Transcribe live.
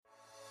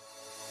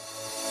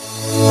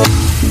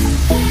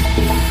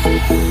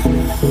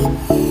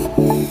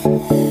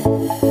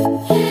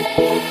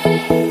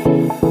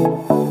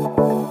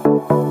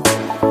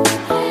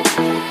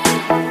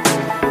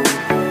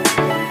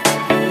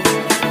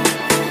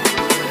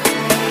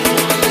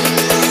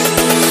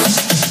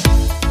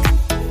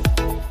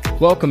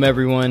Welcome,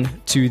 everyone,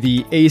 to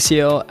the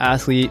ACL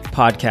Athlete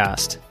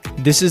Podcast.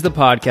 This is the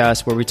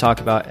podcast where we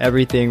talk about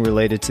everything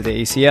related to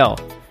the ACL,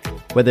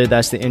 whether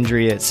that's the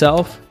injury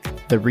itself,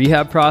 the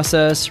rehab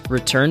process,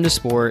 return to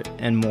sport,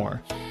 and more.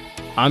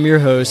 I'm your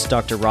host,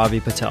 Dr. Ravi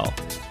Patel,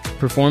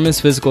 performance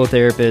physical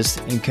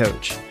therapist and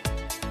coach.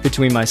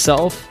 Between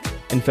myself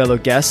and fellow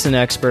guests and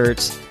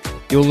experts,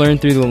 you'll learn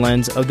through the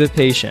lens of the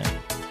patient,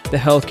 the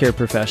healthcare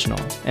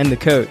professional, and the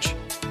coach.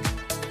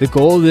 The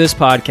goal of this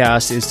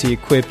podcast is to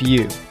equip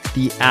you,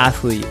 the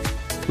athlete,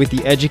 with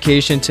the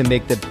education to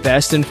make the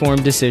best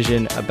informed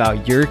decision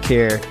about your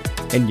care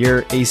and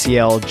your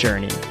ACL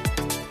journey.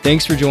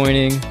 Thanks for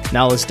joining.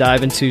 Now let's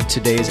dive into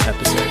today's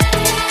episode.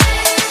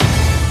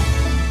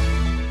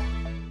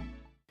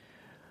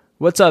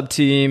 What's up,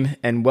 team,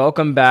 and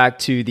welcome back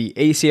to the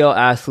ACL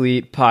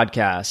Athlete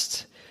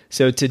Podcast.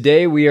 So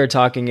today we are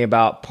talking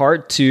about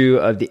part 2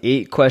 of the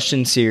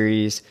 8-question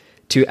series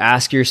to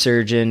ask your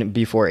surgeon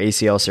before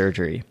ACL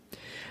surgery.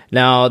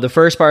 Now, the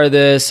first part of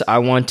this, I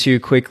want to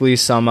quickly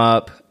sum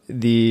up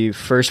the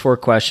first 4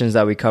 questions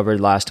that we covered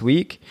last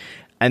week,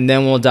 and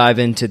then we'll dive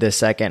into the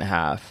second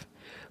half.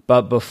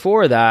 But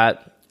before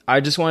that,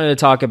 I just wanted to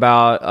talk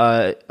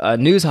about a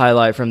news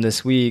highlight from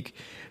this week.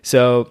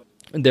 So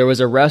there was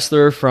a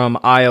wrestler from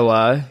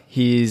Iowa.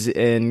 He's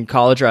in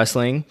college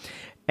wrestling,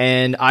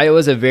 and Iowa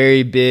is a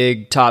very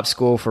big top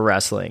school for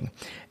wrestling.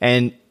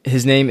 And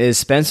his name is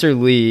Spencer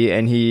Lee,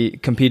 and he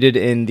competed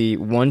in the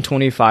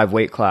 125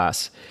 weight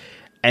class.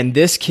 And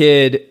this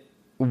kid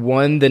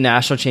won the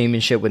national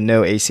championship with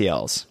no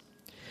ACLs.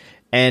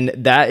 And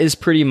that is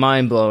pretty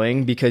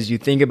mind-blowing because you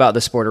think about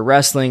the sport of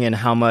wrestling and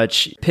how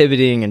much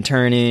pivoting and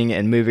turning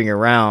and moving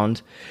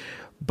around.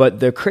 But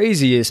the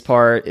craziest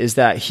part is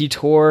that he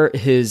tore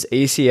his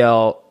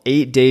ACL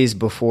 8 days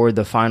before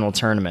the final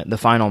tournament, the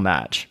final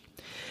match.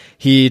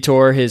 He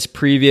tore his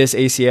previous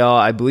ACL,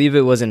 I believe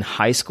it was in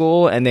high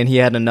school, and then he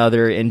had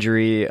another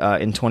injury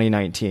in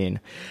 2019.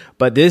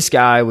 But this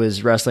guy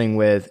was wrestling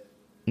with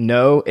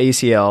no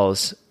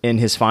ACLs in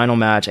his final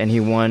match, and he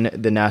won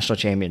the national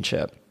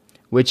championship,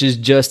 which is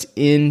just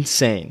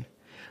insane.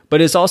 But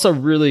it's also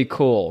really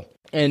cool.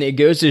 And it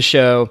goes to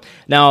show,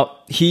 now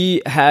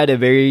he had a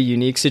very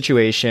unique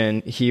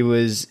situation. He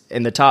was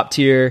in the top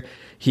tier.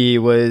 He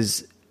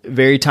was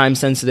very time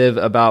sensitive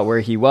about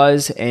where he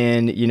was.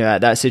 And,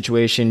 at that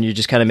situation, you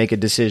just kind of make a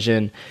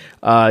decision.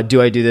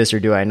 Do I do this or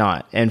do I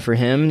not? And for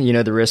him,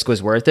 the risk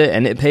was worth it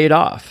and it paid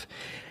off.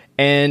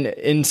 And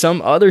in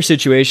some other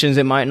situations,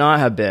 it might not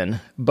have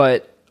been.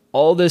 But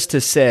all this to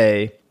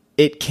say,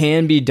 it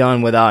can be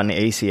done without an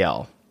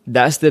ACL.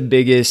 That's the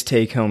biggest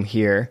take home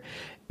here.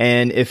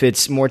 And if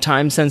it's more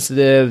time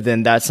sensitive,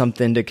 then that's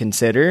something to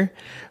consider.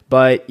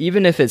 But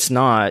even if it's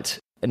not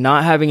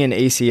having an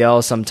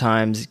ACL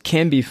sometimes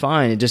can be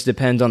fine. It just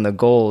depends on the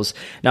goals.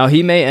 Now,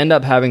 he may end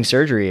up having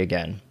surgery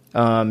again.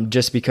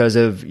 Just because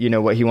of,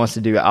 what he wants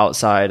to do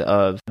outside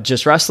of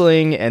just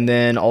wrestling and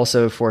then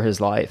also for his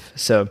life.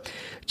 So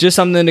just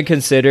something to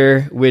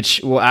consider, which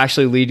will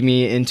actually lead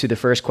me into the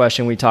first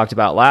question we talked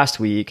about last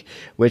week,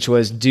 which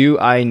was, do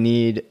I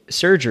need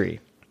surgery?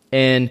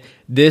 And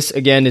this,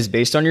 again, is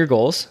based on your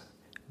goals,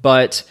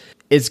 but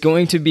it's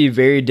going to be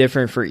very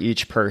different for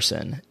each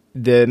person.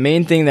 The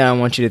main thing that I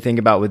want you to think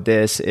about with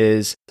this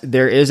is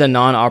there is a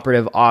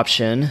non-operative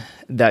option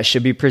that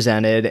should be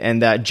presented,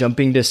 and that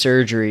jumping to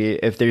surgery,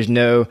 if there's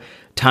no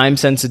time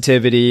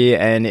sensitivity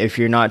and if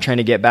you're not trying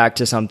to get back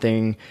to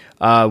something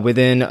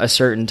within a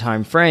certain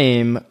time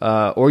frame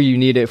or you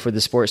need it for the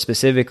sport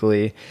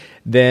specifically,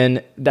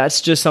 then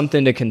that's just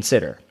something to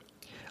consider.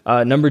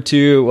 Number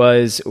 2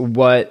 was,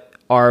 what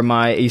are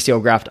my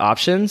ACL graft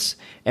options?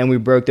 And we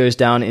broke those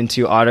down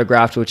into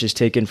autograft, which is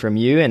taken from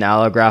you, and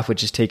allograft,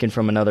 which is taken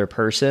from another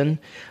person.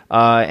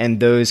 And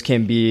those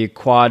can be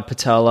quad,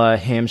 patella,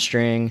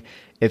 hamstring.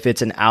 If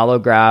it's an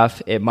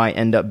allograft, it might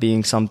end up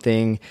being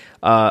something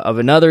of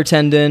another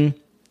tendon.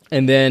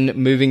 And then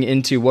moving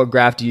into what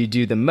graft do you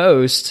do the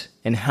most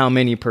and how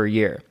many per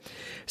year.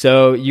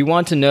 So you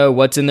want to know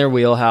what's in their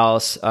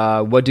wheelhouse,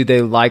 what do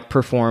they like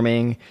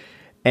performing.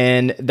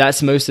 And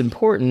that's most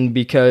important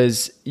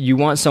because you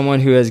want someone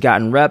who has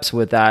gotten reps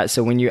with that.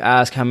 So when you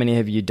ask how many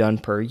have you done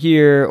per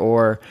year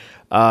or,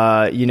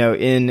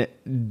 in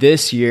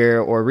this year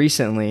or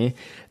recently,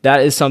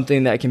 that is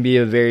something that can be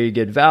a very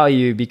good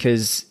value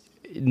because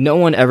no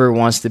one ever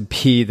wants to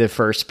be the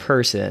first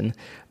person.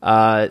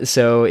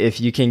 So if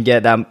you can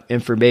get that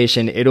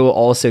information, it'll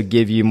also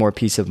give you more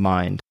peace of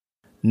mind.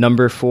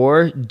 Number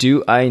 4,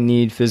 do I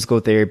need physical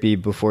therapy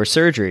before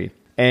surgery?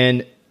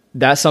 And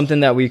that's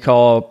something that we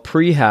call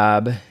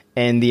prehab,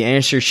 and the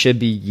answer should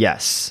be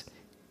yes.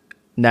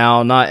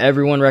 Now, not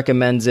everyone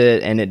recommends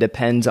it, and it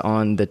depends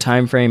on the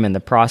time frame and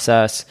the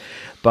process.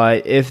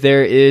 But if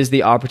there is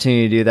the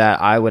opportunity to do that,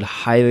 I would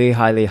highly,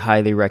 highly,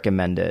 highly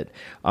recommend it.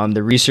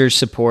 The research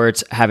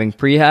supports having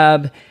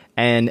prehab,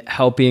 and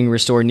helping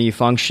restore knee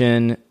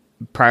function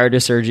prior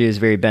to surgery is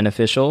very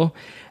beneficial.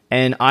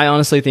 And I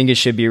honestly think it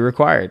should be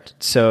required.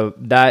 So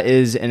that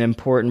is an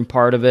important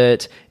part of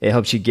it. It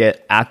helps you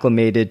get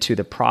acclimated to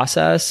the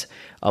process,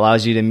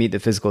 allows you to meet the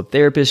physical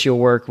therapist you'll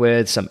work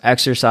with, some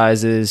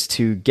exercises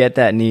to get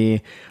that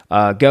knee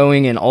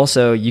going. And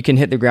also you can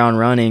hit the ground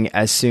running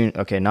as soon,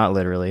 okay, not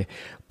literally,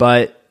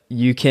 but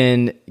you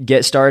can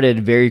get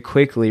started very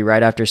quickly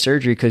right after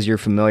surgery because you're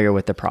familiar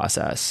with the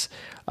process.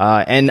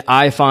 And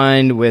I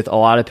find with a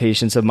lot of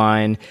patients of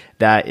mine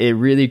that it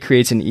really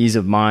creates an ease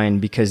of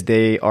mind because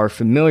they are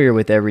familiar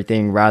with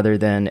everything rather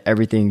than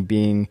everything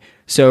being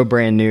so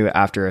brand new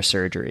after a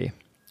surgery.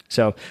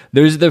 So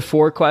those are the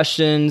 4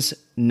 questions.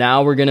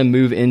 Now we're going to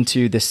move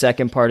into the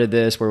second part of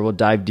this where we'll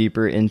dive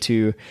deeper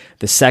into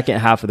the second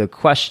half of the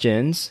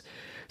questions.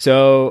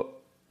 So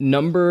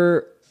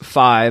number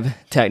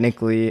 5,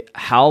 technically,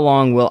 how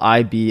long will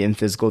I be in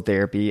physical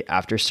therapy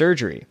after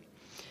surgery?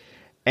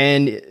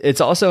 And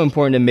it's also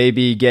important to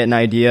maybe get an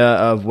idea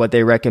of what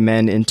they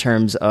recommend in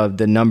terms of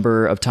the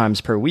number of times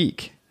per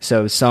week.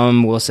 So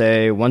some will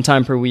say 1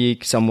 time per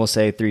week, some will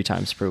say 3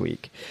 times per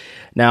week.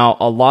 Now,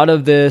 a lot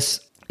of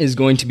this is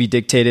going to be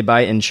dictated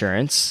by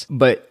insurance,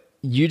 but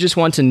you just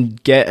want to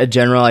get a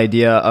general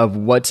idea of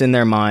what's in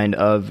their mind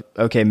of,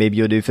 okay, maybe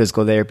you'll do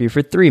physical therapy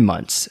for 3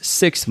 months,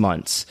 6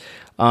 months,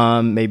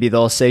 maybe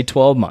they'll say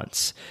 12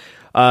 months.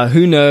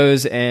 Who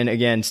knows? And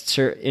again,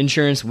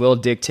 insurance will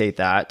dictate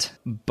that,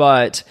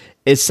 but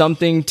it's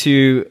something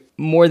to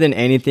more than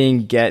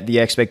anything get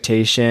the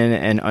expectation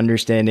and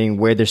understanding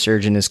where the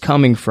surgeon is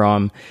coming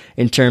from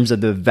in terms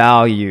of the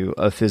value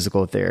of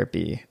physical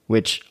therapy,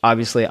 which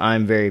obviously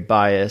I'm very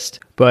biased,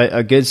 but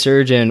a good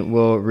surgeon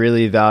will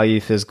really value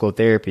physical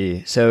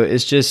therapy. So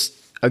it's just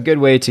a good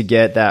way to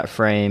get that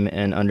frame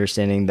and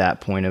understanding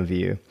that point of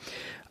view.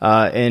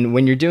 And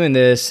when you're doing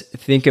this,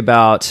 think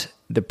about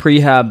the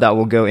prehab that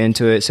will go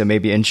into it. So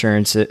maybe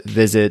insurance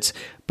visits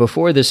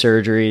before the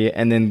surgery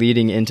and then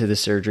leading into the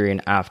surgery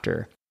and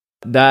after.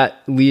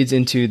 That leads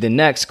into the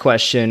next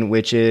question,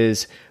 which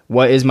is,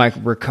 what is my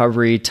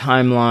recovery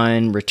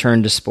timeline,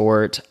 return to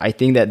sport? I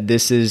think that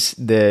this is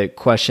the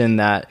question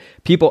that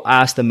people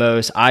ask the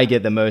most. I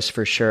get the most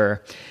for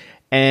sure.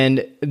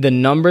 And the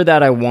number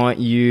that I want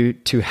you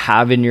to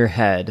have in your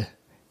head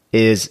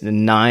is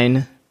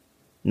 9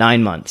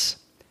 months.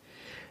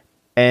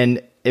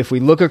 And if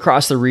we look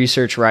across the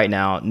research right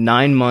now,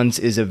 9 months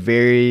is a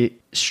very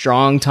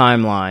strong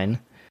timeline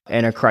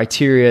and a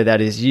criteria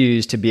that is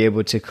used to be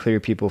able to clear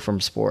people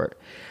from sport.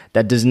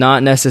 That does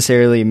not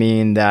necessarily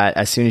mean that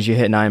as soon as you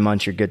hit 9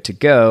 months, you're good to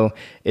go.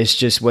 It's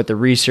just what the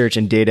research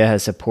and data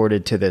has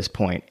supported to this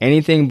point.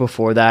 Anything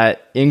before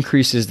that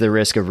increases the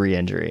risk of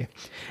re-injury,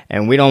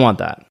 and we don't want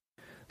that.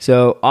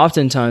 So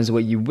oftentimes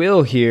what you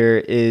will hear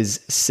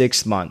is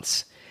 6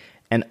 months.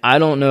 And I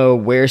don't know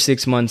where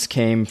 6 months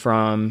came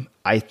from.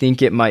 I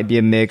think it might be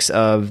a mix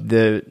of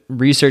the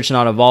research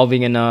not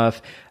evolving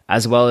enough,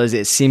 as well as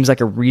it seems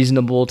like a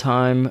reasonable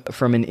time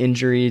from an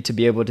injury to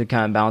be able to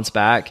kind of bounce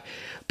back.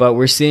 But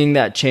we're seeing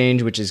that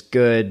change, which is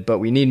good, but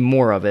we need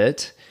more of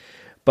it.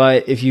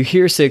 But if you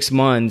hear 6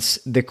 months,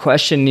 the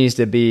question needs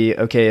to be,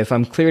 okay, if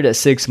I'm cleared at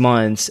 6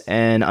 months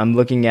and I'm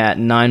looking at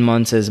 9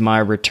 months as my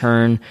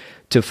return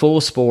to full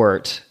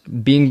sport,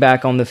 being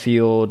back on the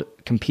field,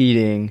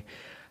 competing,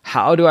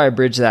 how do I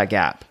bridge that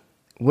gap?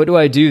 What do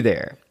I do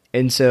there?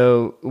 And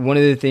so one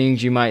of the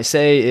things you might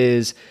say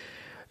is,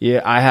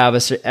 yeah, I have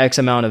X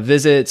amount of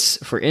visits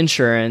for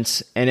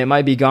insurance and it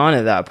might be gone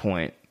at that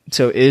point.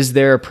 So is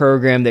there a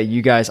program that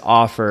you guys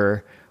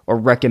offer or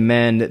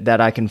recommend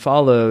that I can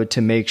follow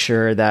to make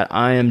sure that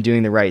I am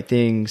doing the right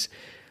things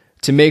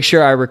to make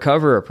sure I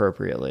recover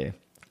appropriately?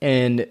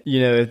 And,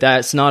 if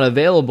that's not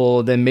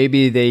available, then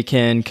maybe they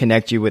can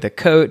connect you with a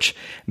coach,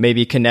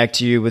 maybe connect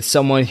you with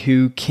someone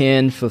who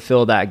can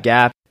fulfill that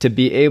gap to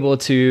be able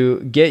to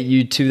get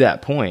you to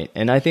that point.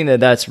 And I think that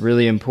that's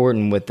really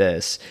important with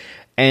this.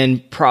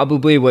 And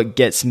probably what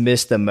gets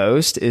missed the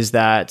most is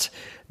that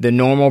the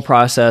normal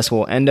process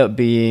will end up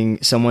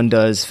being someone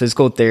does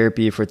physical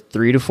therapy for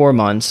 3 to 4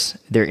 months,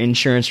 their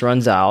insurance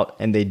runs out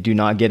and they do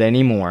not get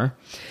any more.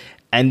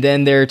 And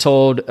then they're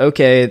told,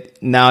 okay,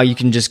 now you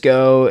can just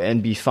go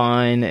and be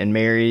fine and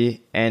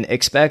marry and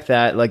expect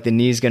that like the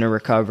knee's going to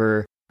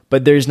recover.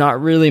 But there's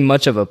not really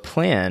much of a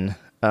plan.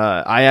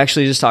 I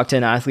actually just talked to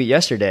an athlete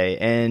yesterday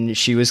and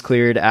she was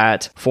cleared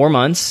at 4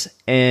 months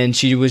and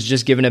she was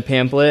just given a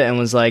pamphlet and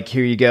was like,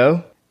 here you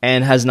go,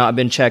 and has not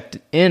been checked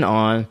in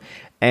on.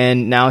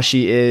 And now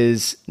she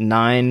is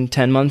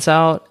 9-10 months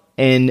out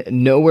and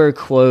nowhere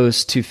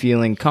close to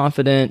feeling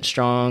confident,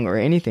 strong, or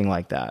anything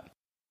like that.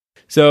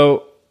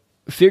 So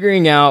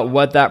figuring out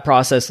what that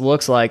process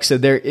looks like. So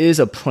there is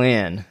a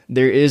plan.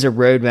 There is a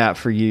roadmap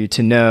for you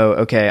to know,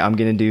 okay, I'm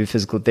going to do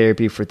physical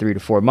therapy for 3 to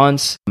 4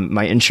 months.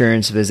 My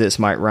insurance visits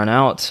might run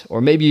out,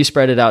 or maybe you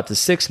spread it out to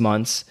 6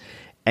 months.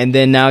 And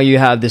then now you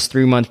have this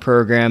 3-month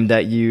program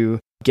that you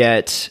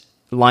get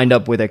lined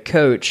up with a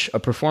coach, a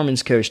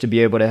performance coach, to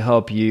be able to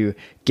help you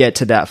get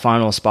to that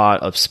final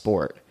spot of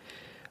sport.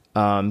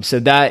 So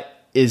that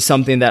is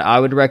something that I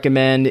would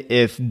recommend.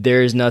 If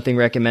there's nothing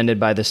recommended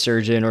by the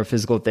surgeon or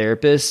physical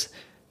therapist,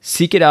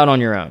 seek it out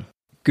on your own.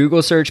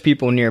 Google search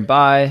people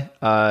nearby.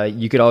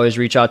 You could always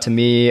reach out to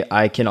me.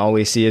 I can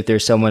always see if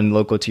there's someone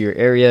local to your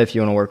area if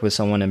you want to work with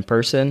someone in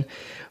person.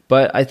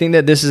 But I think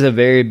that this is a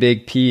very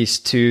big piece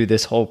to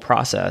this whole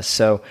process.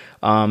 So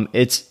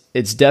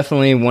it's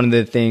definitely one of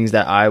the things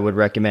that I would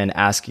recommend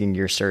asking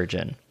your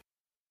surgeon.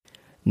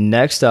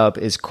 Next up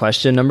is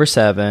question number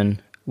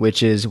 7,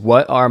 which is,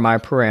 what are my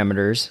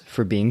parameters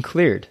for being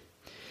cleared?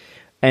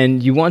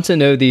 And you want to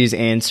know these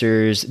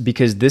answers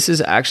because this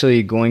is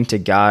actually going to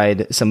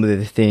guide some of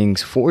the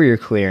things for your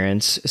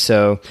clearance.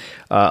 So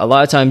a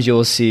lot of times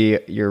you'll see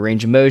your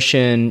range of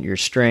motion, your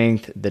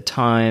strength, the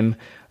time,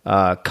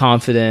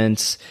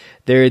 confidence.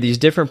 There are these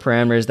different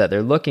parameters that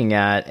they're looking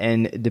at,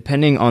 and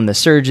depending on the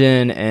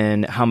surgeon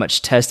and how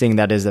much testing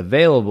that is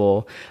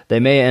available, they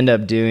may end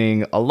up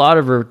doing a lot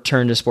of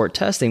return to sport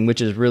testing,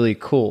 which is really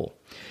cool.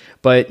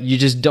 But you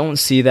just don't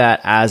see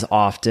that as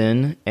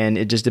often, and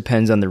it just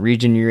depends on the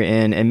region you're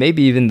in and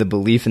maybe even the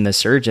belief in the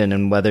surgeon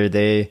and whether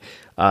they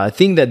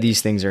think that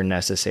these things are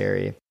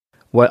necessary.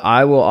 What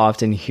I will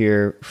often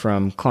hear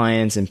from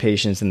clients and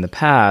patients in the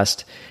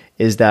past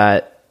is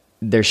that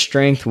their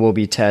strength will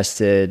be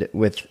tested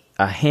with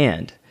a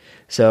hand.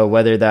 So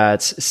whether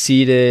that's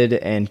seated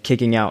and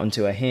kicking out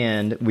into a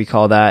hand, we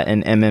call that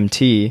an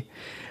MMT,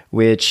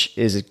 which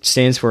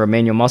stands for a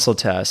manual muscle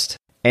test.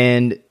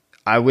 And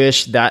I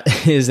wish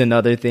that is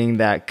another thing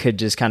that could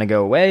just kind of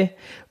go away,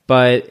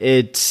 but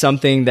it's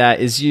something that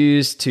is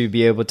used to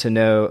be able to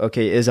know,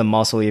 okay, is a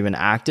muscle even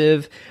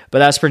active? But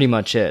that's pretty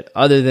much it.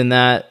 Other than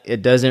that,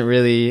 it doesn't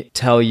really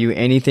tell you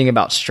anything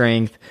about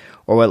strength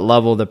or what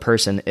level the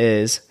person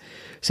is.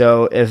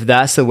 So if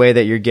that's the way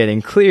that you're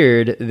getting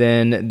cleared,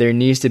 then there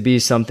needs to be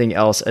something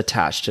else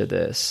attached to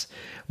this,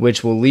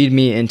 which will lead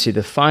me into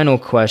the final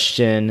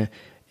question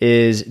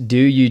is, do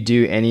you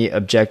do any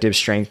objective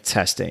strength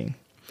testing?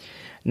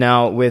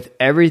 Now, with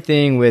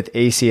everything with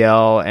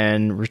ACL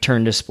and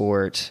return to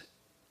sport,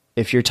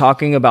 if you're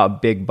talking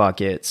about big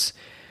buckets,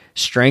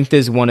 strength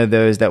is one of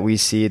those that we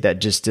see that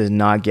just does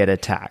not get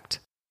attacked.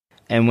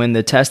 And when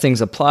the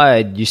testing's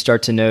applied, you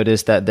start to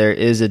notice that there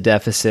is a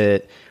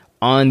deficit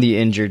on the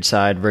injured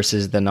side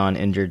versus the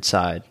non-injured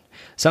side.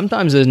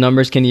 Sometimes those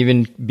numbers can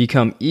even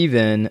become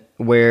even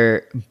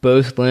where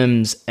both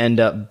limbs end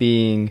up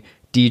being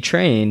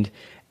detrained.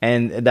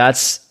 And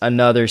that's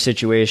another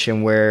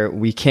situation where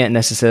we can't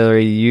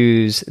necessarily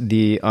use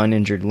the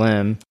uninjured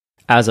limb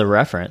as a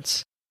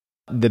reference.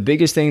 The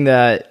biggest thing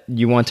that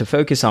you want to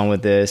focus on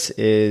with this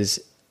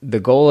is the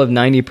goal of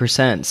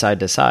 90% side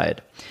to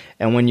side.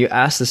 And when you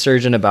ask the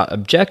surgeon about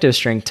objective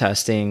strength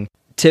testing,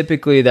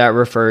 typically that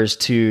refers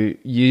to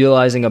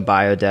utilizing a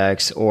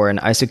biodex or an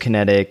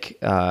isokinetic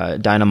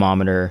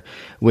dynamometer,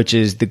 which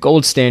is the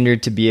gold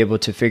standard to be able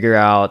to figure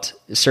out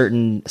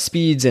certain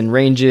speeds and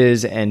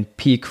ranges and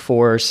peak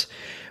force,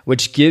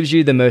 which gives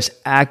you the most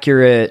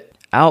accurate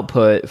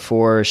output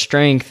for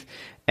strength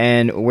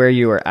and where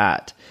you are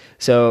at.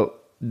 So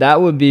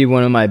that would be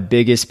one of my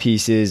biggest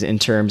pieces in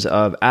terms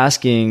of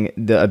asking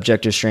the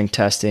objective strength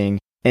testing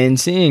and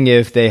seeing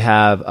if they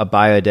have a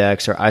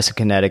biodex or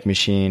isokinetic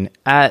machine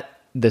at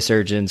the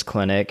surgeon's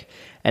clinic.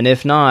 And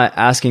if not,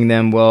 asking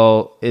them,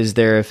 well, is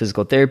there a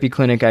physical therapy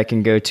clinic I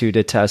can go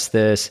to test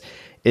this?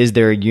 Is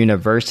there a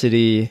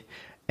university?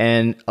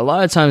 And a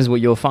lot of times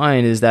what you'll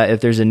find is that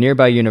if there's a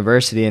nearby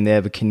university and they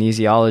have a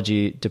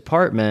kinesiology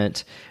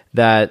department,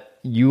 that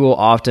you will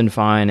often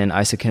find an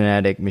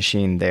isokinetic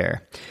machine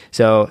there.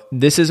 So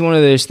this is one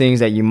of those things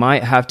that you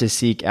might have to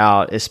seek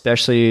out,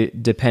 especially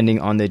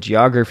depending on the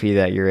geography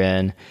that you're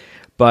in.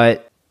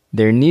 But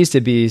there needs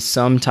to be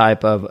some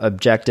type of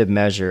objective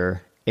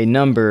measure, a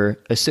number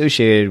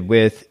associated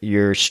with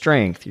your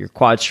strength, your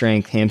quad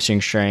strength,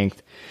 hamstring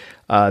strength,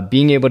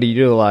 being able to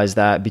utilize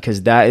that,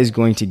 because that is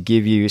going to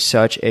give you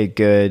such a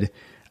good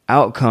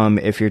outcome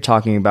if you're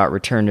talking about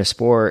return to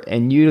sport,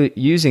 and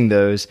using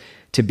those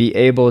to be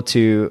able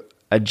to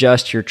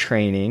adjust your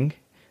training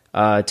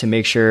to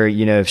make sure,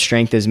 if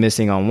strength is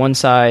missing on one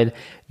side,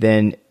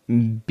 then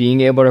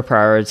being able to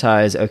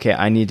prioritize, okay,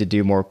 I need to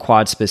do more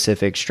quad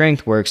specific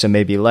strength work. So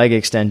maybe leg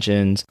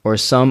extensions or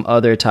some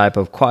other type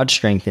of quad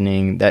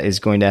strengthening that is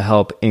going to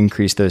help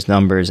increase those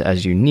numbers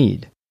as you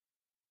need.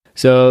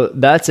 So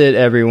that's it,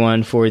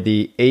 everyone, for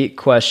the 8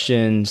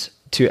 questions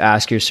to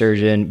ask your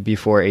surgeon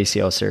before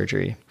ACL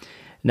surgery.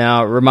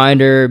 Now,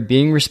 reminder,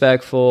 being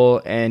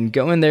respectful and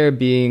go in there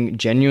being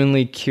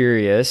genuinely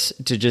curious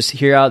to just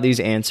hear out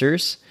these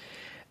answers,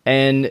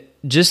 and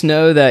just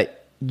know that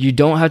you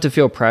don't have to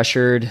feel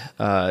pressured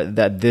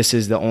that this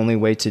is the only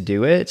way to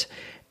do it.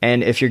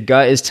 And if your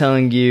gut is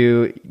telling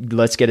you,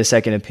 let's get a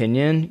second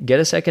opinion,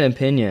 get a second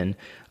opinion.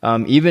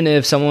 Even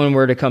if someone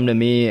were to come to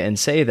me and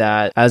say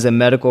that, as a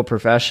medical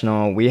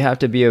professional, we have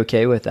to be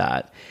okay with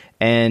that.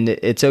 And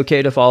it's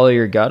okay to follow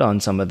your gut on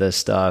some of this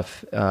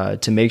stuff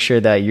to make sure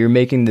that you're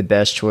making the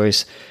best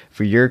choice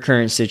for your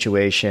current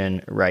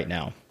situation right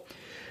now.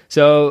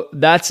 So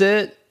that's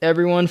it,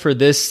 everyone, for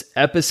this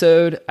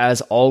episode.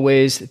 As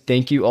always,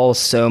 thank you all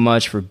so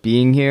much for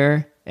being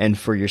here and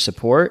for your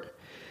support.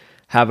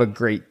 Have a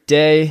great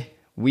day,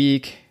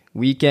 week,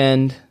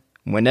 weekend,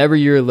 whenever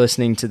you're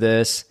listening to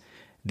this.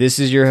 This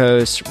is your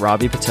host,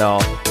 Robbie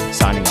Patel,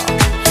 signing off.